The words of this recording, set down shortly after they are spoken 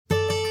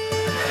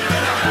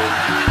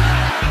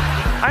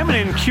I'm an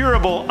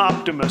incurable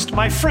optimist.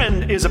 My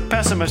friend is a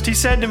pessimist. He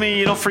said to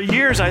me, for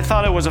years I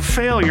thought I was a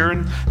failure,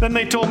 and then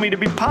they told me to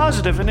be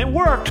positive, and it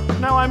worked.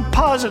 Now I'm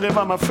positive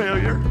I'm a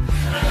failure.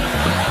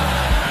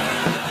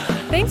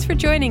 Thanks for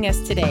joining us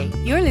today.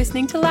 You're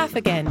listening to Laugh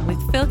Again with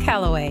Phil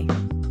Callaway.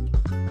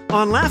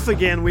 On Laugh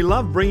Again, we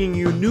love bringing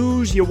you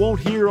news you won't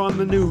hear on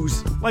the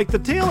news, like the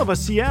tale of a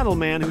Seattle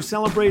man who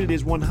celebrated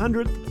his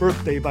 100th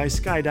birthday by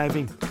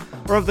skydiving,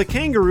 or of the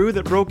kangaroo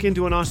that broke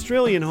into an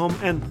Australian home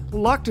and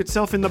locked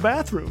itself in the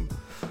bathroom.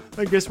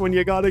 I guess when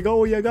you gotta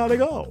go, you gotta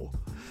go.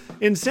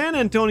 In San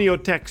Antonio,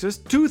 Texas,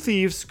 2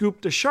 thieves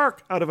scooped a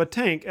shark out of a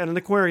tank at an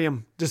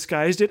aquarium,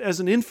 disguised it as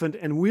an infant,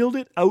 and wheeled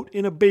it out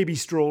in a baby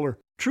stroller.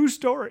 True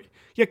story.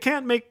 You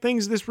can't make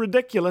things this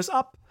ridiculous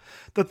up.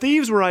 The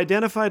thieves were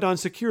identified on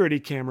security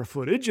camera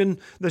footage, and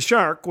the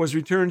shark was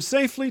returned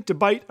safely to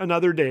bite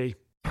another day.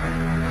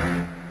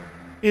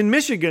 In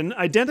Michigan,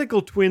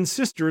 identical twin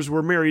sisters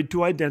were married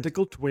to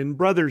identical twin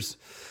brothers.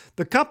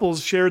 The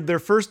couples shared their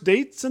first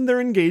dates and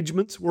their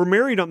engagements, were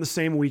married on the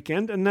same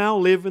weekend, and now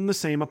live in the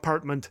same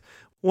apartment.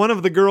 One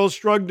of the girls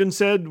shrugged and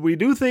said, "We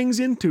do things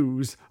in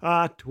twos."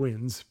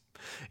 Twins.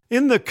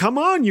 In the "come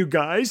on, you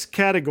guys"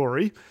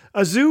 category,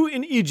 a zoo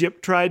in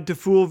Egypt tried to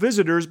fool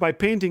visitors by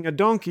painting a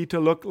donkey to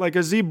look like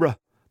a zebra.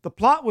 The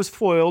plot was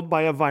foiled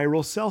by a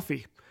viral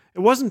selfie. It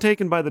wasn't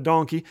taken by the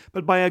donkey,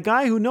 but by a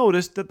guy who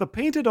noticed that the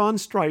painted-on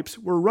stripes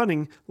were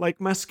running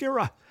like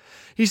mascara.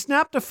 He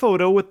snapped a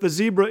photo with the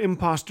zebra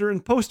imposter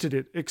and posted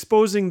it,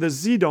 exposing the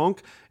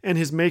Z-donk and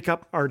his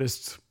makeup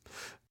artists.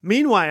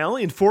 Meanwhile,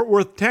 in Fort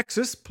Worth,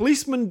 Texas,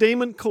 policeman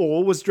Damon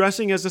Cole was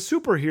dressing as a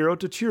superhero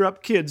to cheer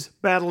up kids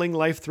battling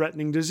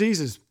life-threatening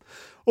diseases.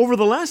 Over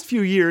the last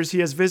few years, he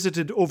has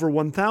visited over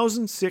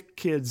 1,000 sick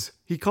kids.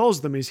 He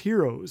calls them his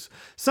heroes.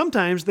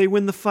 Sometimes they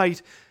win the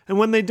fight, and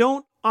when they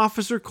don't,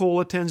 Officer Cole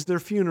attends their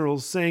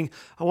funerals, saying,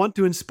 "I want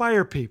to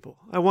inspire people.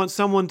 I want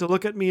someone to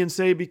look at me and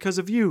say, because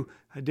of you,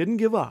 I didn't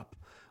give up."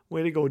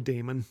 Way to go,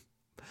 Damon.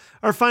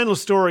 Our final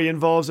story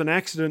involves an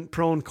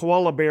accident-prone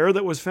koala bear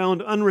that was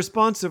found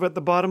unresponsive at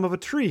the bottom of a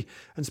tree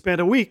and spent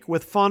a week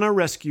with fauna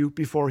rescue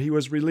before he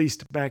was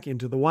released back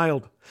into the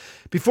wild.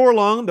 Before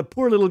long, the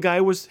poor little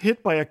guy was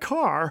hit by a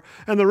car,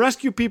 and the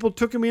rescue people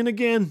took him in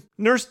again,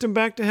 nursed him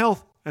back to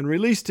health, and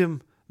released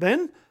him.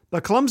 Then,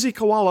 the clumsy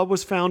koala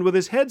was found with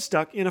his head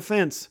stuck in a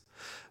fence.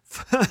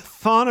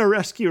 Fauna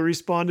rescue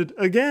responded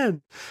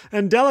again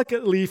and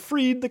delicately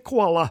freed the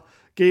koala,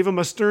 gave him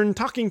a stern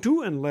talking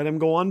to, and let him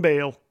go on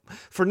bail.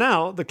 For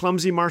now, the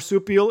clumsy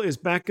marsupial is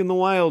back in the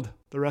wild.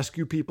 The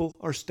rescue people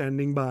are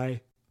standing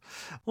by.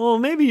 Well,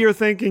 maybe you're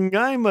thinking,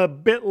 I'm a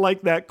bit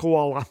like that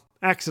koala,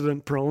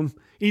 accident-prone.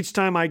 Each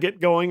time I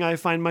get going, I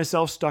find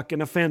myself stuck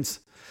in a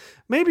fence.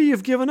 Maybe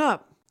you've given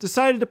up,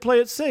 decided to play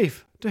it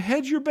safe, to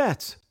hedge your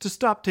bets, to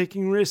stop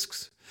taking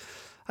risks.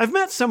 I've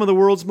met some of the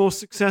world's most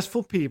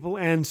successful people,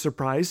 and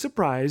surprise,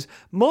 surprise,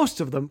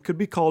 most of them could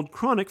be called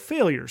chronic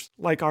failures,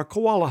 like our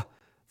koala.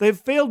 They've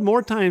failed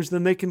more times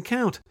than they can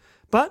count.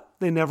 But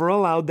they never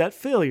allowed that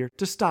failure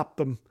to stop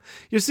them.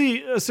 You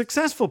see, a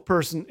successful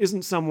person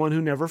isn't someone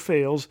who never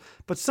fails,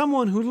 but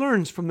someone who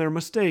learns from their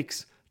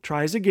mistakes,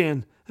 tries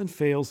again, and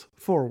fails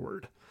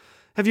forward.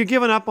 Have you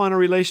given up on a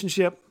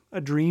relationship, a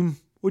dream?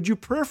 Would you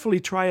prayerfully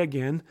try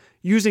again,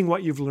 using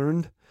what you've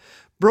learned?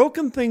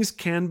 Broken things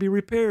can be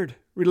repaired,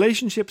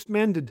 relationships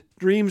mended,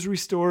 dreams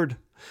restored.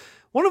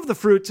 One of the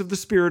fruits of the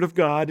Spirit of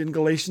God in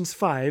Galatians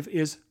 5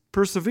 is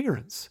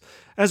perseverance.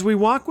 As we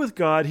walk with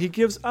God, He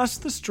gives us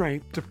the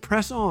strength to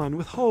press on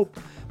with hope,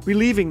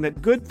 believing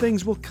that good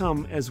things will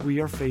come as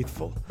we are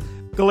faithful.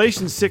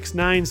 Galatians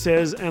 6:9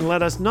 says, "And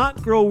let us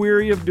not grow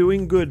weary of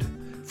doing good,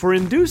 for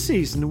in due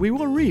season we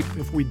will reap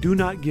if we do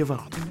not give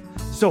up."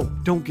 So,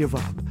 don't give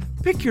up.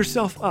 Pick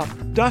yourself up,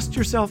 dust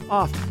yourself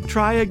off,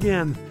 try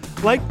again.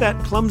 Like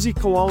that clumsy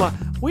koala,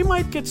 we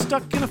might get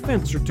stuck in a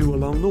fence or two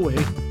along the way.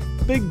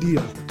 Big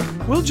deal.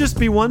 We'll just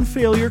be one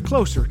failure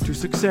closer to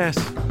success.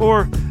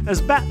 Or,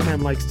 as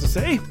Batman likes to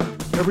say,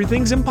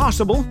 everything's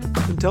impossible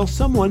until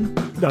someone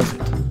does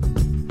it.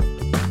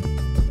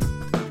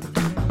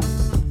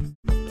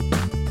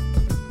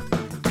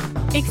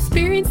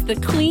 Experience the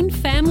clean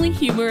family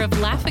humor of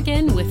Laugh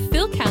Again with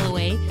Phil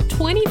Callaway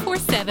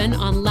 24/7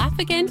 on Laugh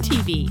Again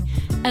TV.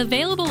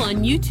 Available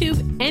on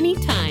YouTube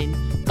anytime.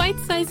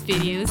 Bite-sized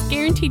videos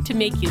guaranteed to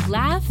make you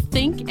laugh,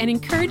 think, and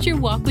encourage your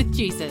walk with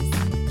Jesus.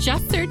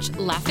 Just search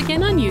Laugh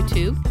Again on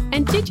YouTube.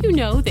 And did you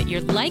know that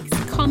your likes,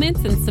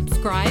 comments, and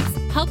subscribes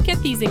help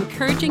get these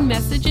encouraging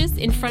messages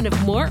in front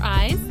of more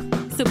eyes?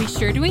 So be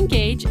sure to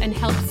engage and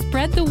help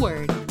spread the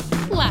word.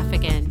 Laugh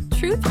Again.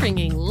 Truth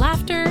bringing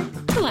laughter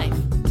to life.